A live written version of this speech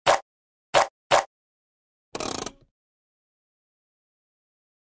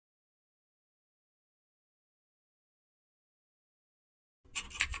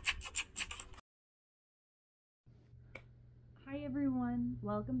everyone,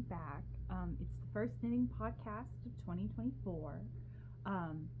 welcome back. It's the first knitting podcast of 2024.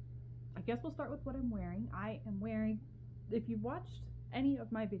 I guess we'll start with what I'm wearing. I am wearing, if you've watched any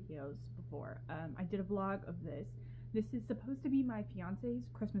of my videos before, I did a vlog of this. This is supposed to be my fiance's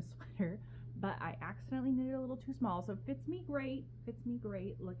Christmas sweater, but I accidentally knitted it a little too small, so it fits me great,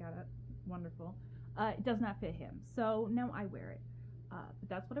 look at it, wonderful. It does not fit him, so now I wear it. But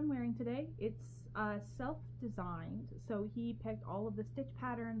that's what I'm wearing today. It's self-designed, so he picked all of the stitch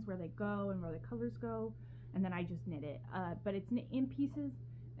patterns, where they go and where the colors go, and then I just knit it. But it's knit in pieces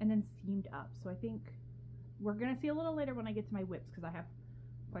and then seamed up, so I think we're gonna see a little later when I get to my whips, because I have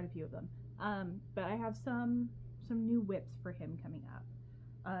quite a few of them. But I have some new whips for him coming up.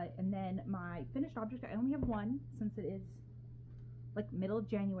 And then my finished object, I only have one, since it is like middle of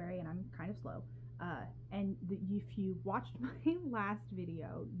January and I'm kind of slow. And if you watched my last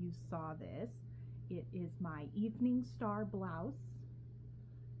video, you saw this. It is my Evening Star blouse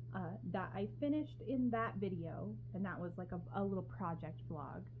that I finished in that video, and that was like a little project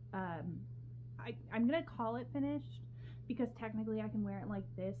vlog. I'm gonna call it finished because technically I can wear it like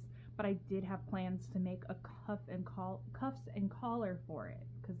this, but I did have plans to make a cuffs and collar for it,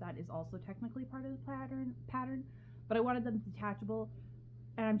 because that is also technically part of the pattern. But I wanted them detachable,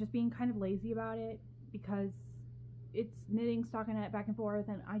 and I'm just being kind of lazy about it because it's knitting stockinette back and forth,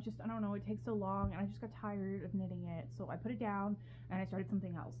 and I don't know, it takes so long, and I just got tired of knitting it, so I put it down and I started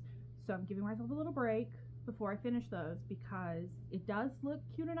something else. So I'm giving myself a little break before I finish those, because it does look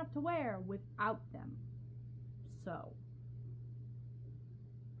cute enough to wear without them. So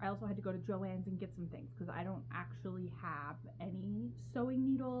I also had to go to Joann's and get some things, because I don't actually have any sewing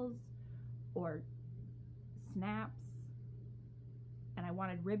needles or snaps, and I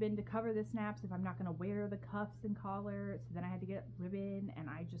wanted ribbon to cover the snaps if I'm not going to wear the cuffs and collar, so then I had to get ribbon, and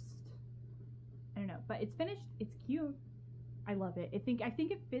I don't know, but it's finished. It's cute. I love it. I think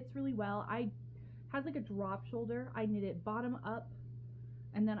it fits really well. Has like a drop shoulder. I knit it bottom up,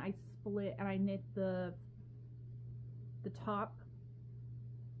 and then I split and I knit the top.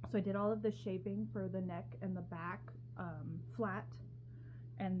 So I did all of the shaping for the neck and the back flat,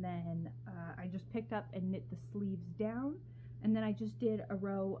 and then I just picked up and knit the sleeves down. And then I just did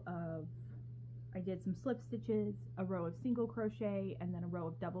I did some slip stitches, a row of single crochet, and then a row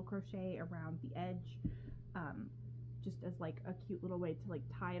of double crochet around the edge, just as like a cute little way to like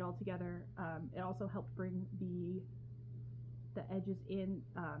tie it all together. It also helped bring the edges in.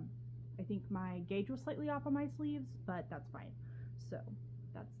 I think my gauge was slightly off on my sleeves, but that's fine. So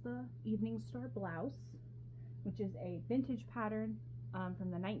that's the Evening Star blouse, which is a vintage pattern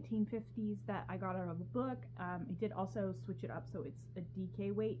from the 1950s that I got out of a book. I did also switch it up so it's a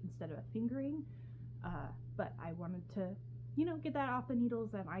DK weight instead of a fingering, but I wanted to, get that off the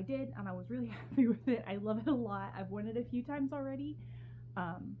needles, and I did, and I was really happy with it. I love it a lot. I've worn it a few times already,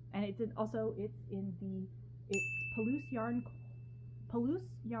 and it's in Palouse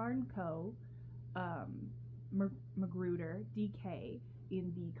Yarn Co. Magruder DK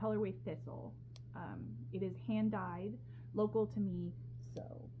in the colorway Thistle. It is hand dyed, local to me,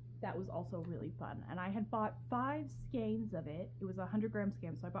 so that was also really fun. And I had bought 5 skeins of it. It was a 100-gram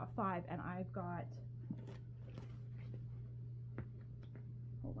skein, so I bought 5, and I've got,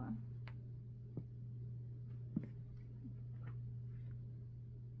 hold on,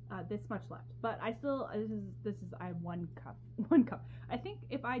 this much left, but I still, I have one cup. I think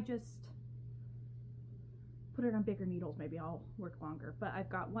if I just put it on bigger needles, maybe I'll work longer, but I've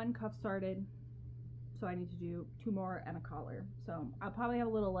got 1 cuff started, so I need to do 2 more and a collar. So I'll probably have a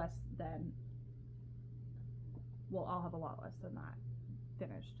little less than, well, I'll have a lot less than that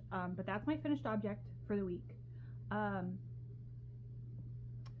finished. But that's my finished object for the week.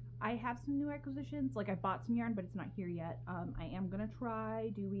 I have some new acquisitions. Like, I bought some yarn, but it's not here yet. I am gonna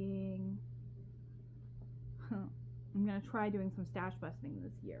try doing some stash busting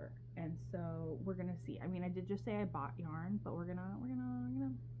this year, and so we're gonna see. I mean, I did just say I bought yarn, but we're gonna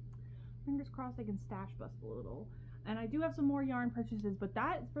fingers crossed I can stash bust a little. And I do have some more yarn purchases, but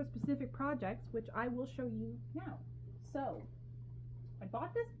that is for specific projects, which I will show you now. So I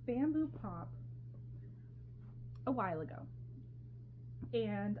bought this bamboo pop a while ago,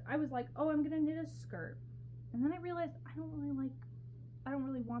 and I was like, oh, I'm gonna knit a skirt, and then I realized I don't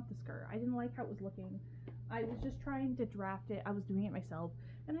really want the skirt. I didn't like how it was looking. I was just trying to draft it. I was doing it myself,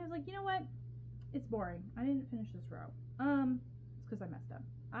 and I was like, you know what, it's boring. I didn't finish this row. It's because I messed up.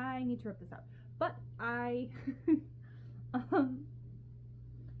 I need to rip this out. But I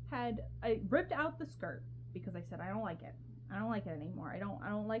I ripped out the skirt because I said I don't like it. I don't like it anymore. I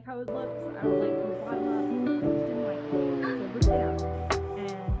don't like how it looks. I don't like the bottom up. I just didn't like it. So I ripped it out.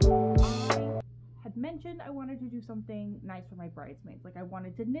 And I had mentioned I wanted to do something nice for my bridesmaids. Like I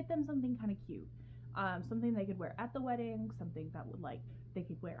wanted to knit them something kind of cute. Something they could wear at the wedding, something that would like they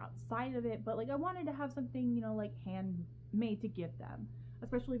could wear outside of it, but like I wanted to have something, you know, like handmade to give them,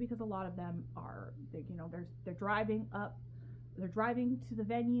 especially because a lot of them are, you know, they're driving to the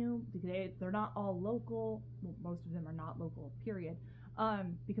venue. They're not all local. Well, most of them are not local, period,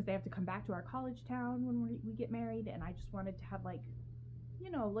 because they have to come back to our college town when we get married, and I just wanted to have like, you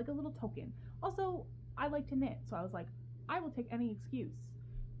know, like a little token. Also, I like to knit, so I was like, I will take any excuse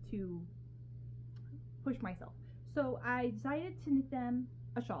to push myself. So I decided to knit them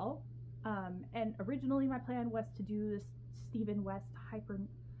a shawl, and originally my plan was to do this Stephen West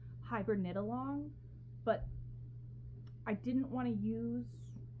hyper knit along, but I didn't want to use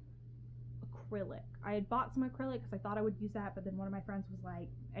acrylic. I had bought some acrylic because I thought I would use that, but then one of my friends was like,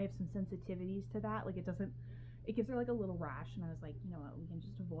 I have some sensitivities to that, like it gives her like a little rash, and I was like, you know what, we can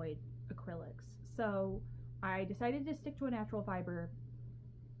just avoid acrylics. So I decided to stick to a natural fiber,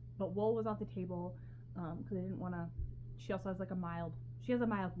 but wool was off the table, because I didn't want to, she also has like a mild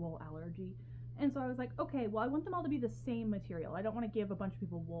wool allergy, and so I was like, okay, well I want them all to be the same material. I don't want to give a bunch of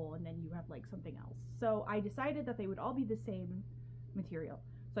people wool and then you have like something else. So I decided that they would all be the same material.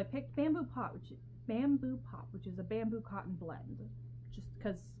 So I picked Bamboo Pop, which is a bamboo cotton blend, just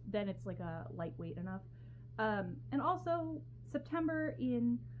because then it's like a lightweight enough. And also September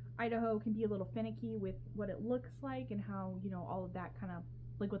in Idaho can be a little finicky with what it looks like and how, you know, all of that kind of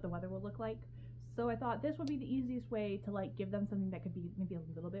like what the weather will look like. So I thought this would be the easiest way to like give them something that could be maybe a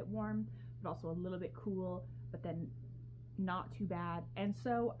little bit warm, but also a little bit cool, but then not too bad. And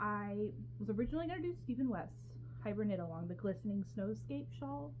so I was originally going to do Stephen West's Hyper Knit Along, the glistening snowscape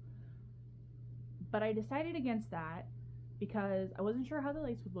shawl, but I decided against that because I wasn't sure how the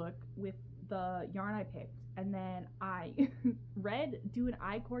lace would look with the yarn I picked. And then I read do an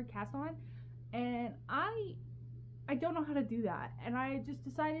I-cord cast on, and I don't know how to do that, and I just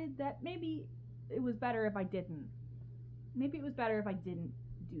decided that maybe it was better if I didn't. Maybe it was better if I didn't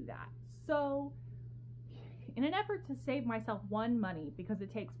do that. So in an effort to save myself money, because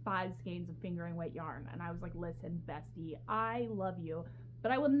it takes 5 skeins of fingering weight yarn, and I was like, listen bestie, I love you,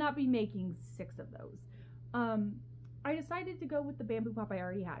 but I will not be making 6 of those. I decided to go with the Bamboo Pop I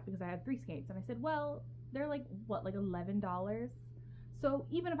already had because I had 3 skeins, and I said, well, they're like what, like $11, so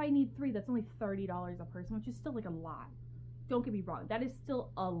even if I need 3, that's only $30 a person, which is still like a lot. Don't get me wrong, that is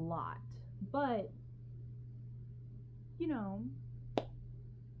still a lot, but you know,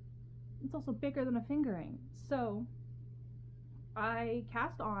 it's also bigger than a fingering. So I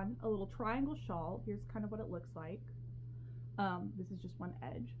cast on a little triangle shawl. Here's kind of what it looks like. This is just one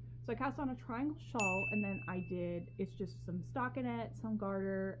edge. So I cast on a triangle shawl, and then it's just some stockinette, some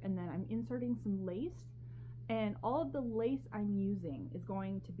garter, and then I'm inserting some lace. And all of the lace I'm using is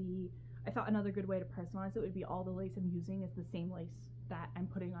going to be, I thought another good way to personalize it would be all the lace I'm using is the same lace that I'm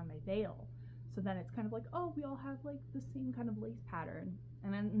putting on my veil. So then it's kind of like, oh, we all have like the same kind of lace pattern.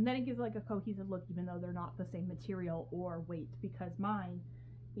 And then it gives like a cohesive look, even though they're not the same material or weight, because mine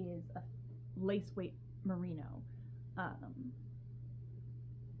is a lace weight merino.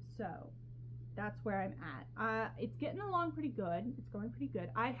 So that's where I'm at. It's getting along pretty good. It's going pretty good.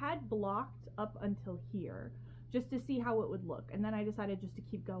 I had blocked up until here just to see how it would look, and then I decided just to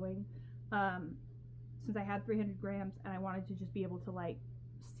keep going, since I had 300 grams and I wanted to just be able to like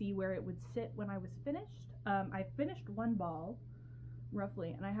see where it would sit when I was finished. I finished one ball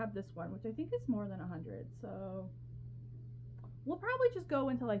roughly, and I have this one, which I think is more than 100, so we'll probably just go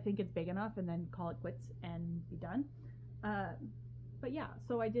until I think it's big enough and then call it quits and be done. But yeah,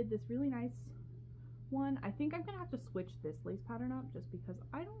 so I did this really nice one. I think I'm gonna have to switch this lace pattern up just because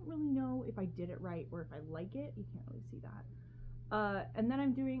I don't really know if I did it right or if I like it. You can't really see that. And then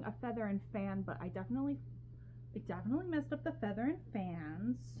I'm doing a feather and fan, but I definitely messed up the feather and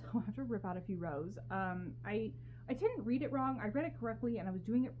fans, so I'll have to rip out a few rows. I didn't read it wrong. I read it correctly and I was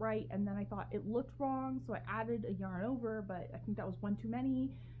doing it right, and then I thought it looked wrong, so I added a yarn over, but I think that was one too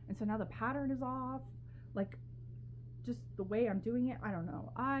many, and so now the pattern is off. Like, just the way I'm doing it, I don't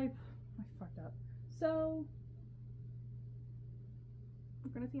know. I fucked up. So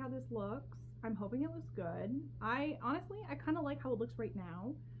we're gonna see how this looks. I'm hoping it looks good. Honestly, I kind of like how it looks right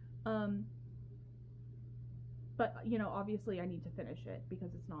now. But you know, obviously I need to finish it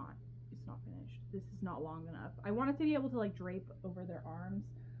because it's not finished. This is not long enough. I want it to be able to like drape over their arms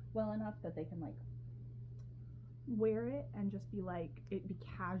well enough that they can like wear it and just be like, it be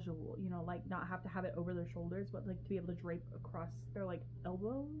casual, you know, like not have to have it over their shoulders, but like to be able to drape across their like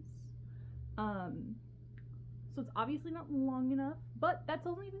elbows. So it's obviously not long enough, but that's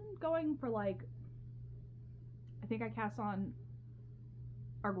only been going for like, I think I cast on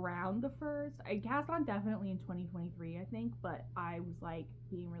around the first. I cast on definitely in 2023, I think, but I was like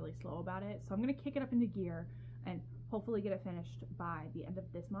being really slow about it. So I'm gonna kick it up into gear and hopefully get it finished by the end of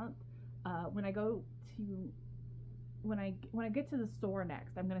this month. When I get to the store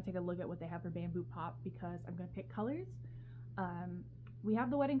next, I'm gonna take a look at what they have for Bamboo Pop because I'm gonna pick colors. We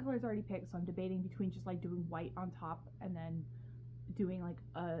have the wedding colors already picked, so I'm debating between just like doing white on top and then doing like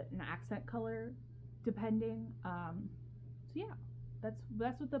an accent color depending. So yeah, that's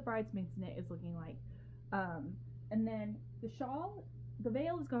what the bridesmaids knit is looking like. And then the shawl, the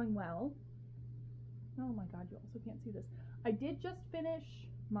veil is going well. Oh my god, you also can't see this. I did just finish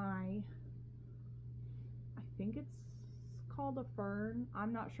my, I think it's called a fern.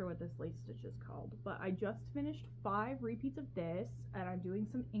 I'm not sure what this lace stitch is called, but I just finished 5 repeats of this and I'm doing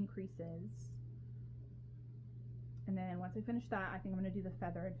some increases. And then once I finish that, I think I'm going to do the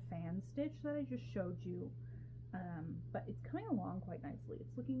feather and fan stitch that I just showed you. But it's coming along quite nicely.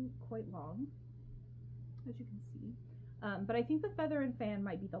 It's looking quite long, as you can see. But I think the feather and fan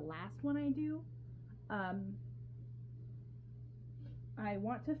might be the last one I do. I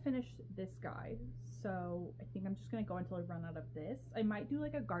want to finish this guy, so I think I'm just going to go until I run out of this. I might do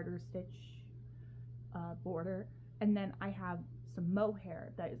like a garter stitch border, and then I have some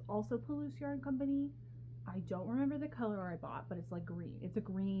mohair that is also Palouse Yarn Company. I don't remember the color I bought, but it's like green. It's a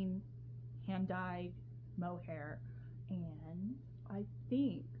green hand-dyed mohair, and I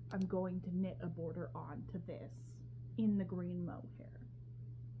think I'm going to knit a border onto this in the green mohair.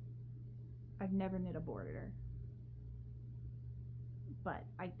 I've never knit a border, but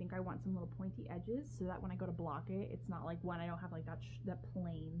I think I want some little pointy edges so that when I go to block it, it's not like when I don't have like that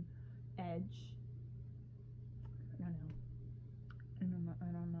plain edge. I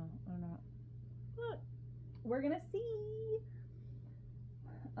don't know. But we're gonna see.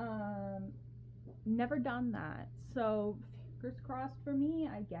 Never done that, so fingers crossed for me,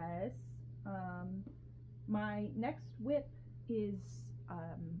 I guess. My next whip is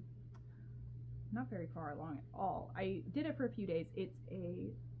not very far along at all. I did it for a few days. It's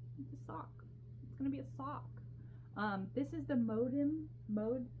a sock. It's gonna be a sock. This is the Modemin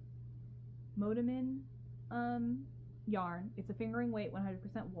yarn. It's a fingering weight,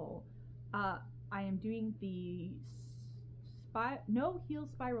 100% wool. I am doing the no heel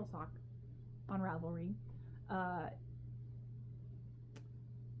spiral sock on Ravelry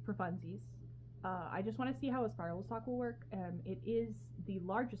for funsies. I just want to see how a spiral sock will work. It is the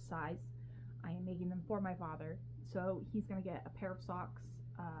largest size. I am making them for my father, so he's gonna get a pair of socks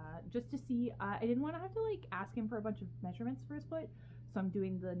just to see. I didn't want to have to like ask him for a bunch of measurements for his foot, so I'm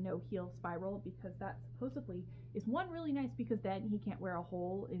doing the no heel spiral because that supposedly is one really nice because then he can't wear a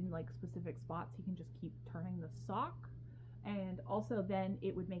hole in like specific spots. He can just keep turning the sock, and also then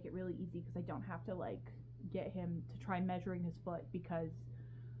it would make it really easy because I don't have to like get him to try measuring his foot because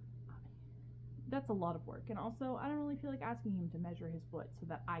that's a lot of work, and also I don't really feel like asking him to measure his foot so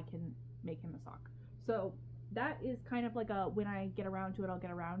that I can make him a sock. So that is kind of like a when I get around to it, I'll get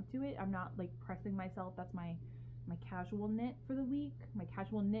around to it. I'm not like pressing myself. That's my casual knit for the week, my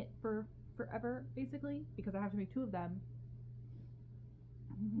casual knit for forever basically, because I have to make 2 of them.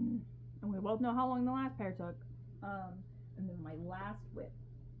 And we both know how long the last pair took. And then my last whip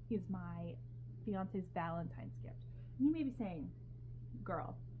is my fiance's Valentine's gift. And you may be saying,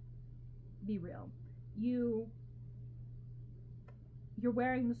 girl, be real. You're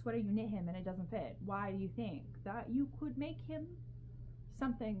wearing the sweater you knit him and it doesn't fit. Why do you think that you could make him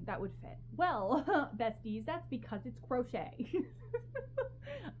something that would fit? Well, besties, that's because it's crochet.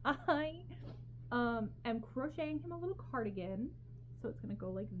 I am crocheting him a little cardigan. So it's gonna go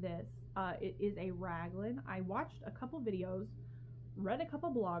like this. It is a raglan. I watched a couple videos, read a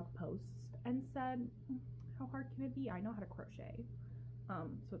couple blog posts, and said, how hard can it be? I know how to crochet.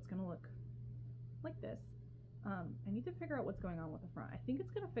 So it's gonna look like this. I need to figure out what's going on with the front. I think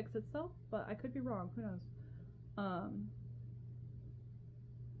it's gonna fix itself, but I could be wrong. Who knows?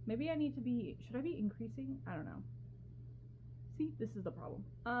 Maybe I need to be. Should I be increasing? I don't know. See, this is the problem.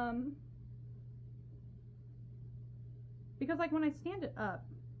 Because like when I stand it up,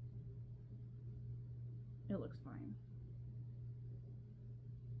 it looks fine.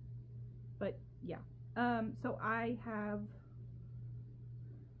 But yeah. So I have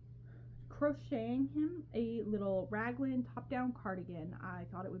crocheting him a little raglan top-down cardigan. I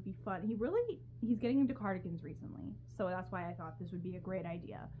thought it would be fun. He's getting into cardigans recently, so that's why I thought this would be a great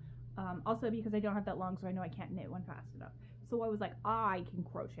idea. Also because I don't have that long, so I know I can't knit one fast enough. So I was like, I can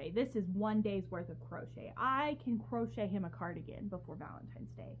crochet. This is 1 day's worth of crochet. I can crochet him a cardigan before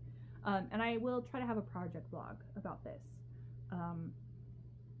Valentine's Day. And I will try to have a project vlog about this.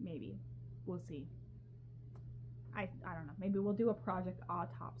 Maybe. We'll see. I don't know, maybe we'll do a project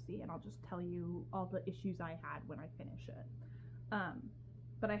autopsy and I'll just tell you all the issues I had when I finish it.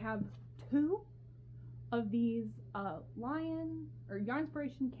 But I have 2 of these Lion or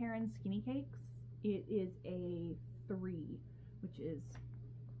Yarnspiration Caron Skinny Cakes. It is a 3, which is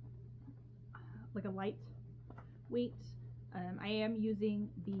like a light weight. I am using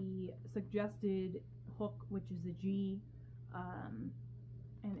the suggested hook, which is a G,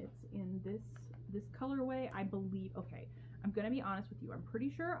 and it's in this colorway, I believe. Okay, I'm gonna be honest with you, I'm pretty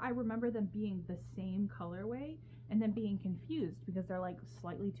sure I remember them being the same colorway and then being confused because they're like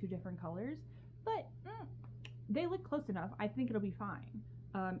slightly 2 different colors, but they look close enough. I think it'll be fine.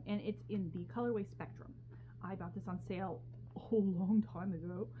 And it's in the colorway Spectrum. I got this on sale a long time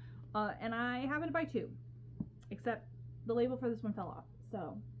ago, and I happened to buy 2, except the label for this one fell off,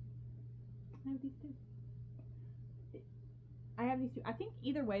 so I have these 2. I have these 2. I think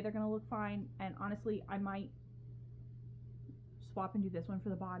either way they're gonna look fine, and honestly I might swap and do this one for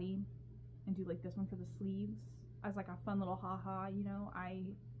the body and do like this one for the sleeves as like a fun little haha, you know. I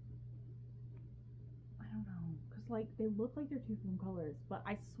don't know, because like they look like they're 2 different colors, but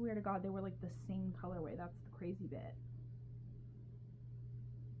I swear to God they were like the same colorway. That's the crazy bit.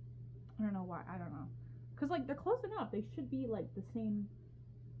 I don't know why. I don't know, because like they're close enough. They should be like the same.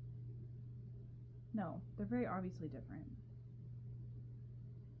 No, they're very obviously different.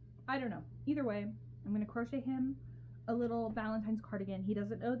 I don't know. Either way, I'm gonna crochet him a little Valentine's cardigan. He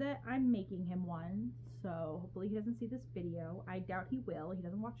doesn't know that I'm making him one, so hopefully he doesn't see this video. I doubt he will. He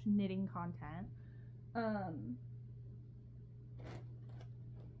doesn't watch knitting content.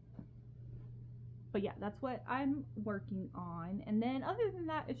 But yeah, that's what I'm working on. And then other than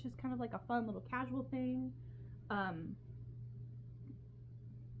that, it's just kind of like a fun little casual thing. I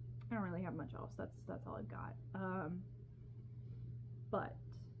don't really have much else. That's all I've got. But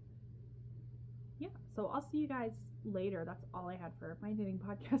yeah, so I'll see you guys later. That's all I had for my knitting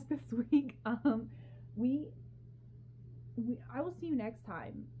podcast this week. I will see you next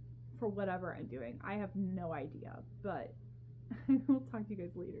time for whatever I'm doing. I have no idea, but we'll talk to you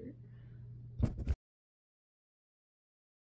guys later.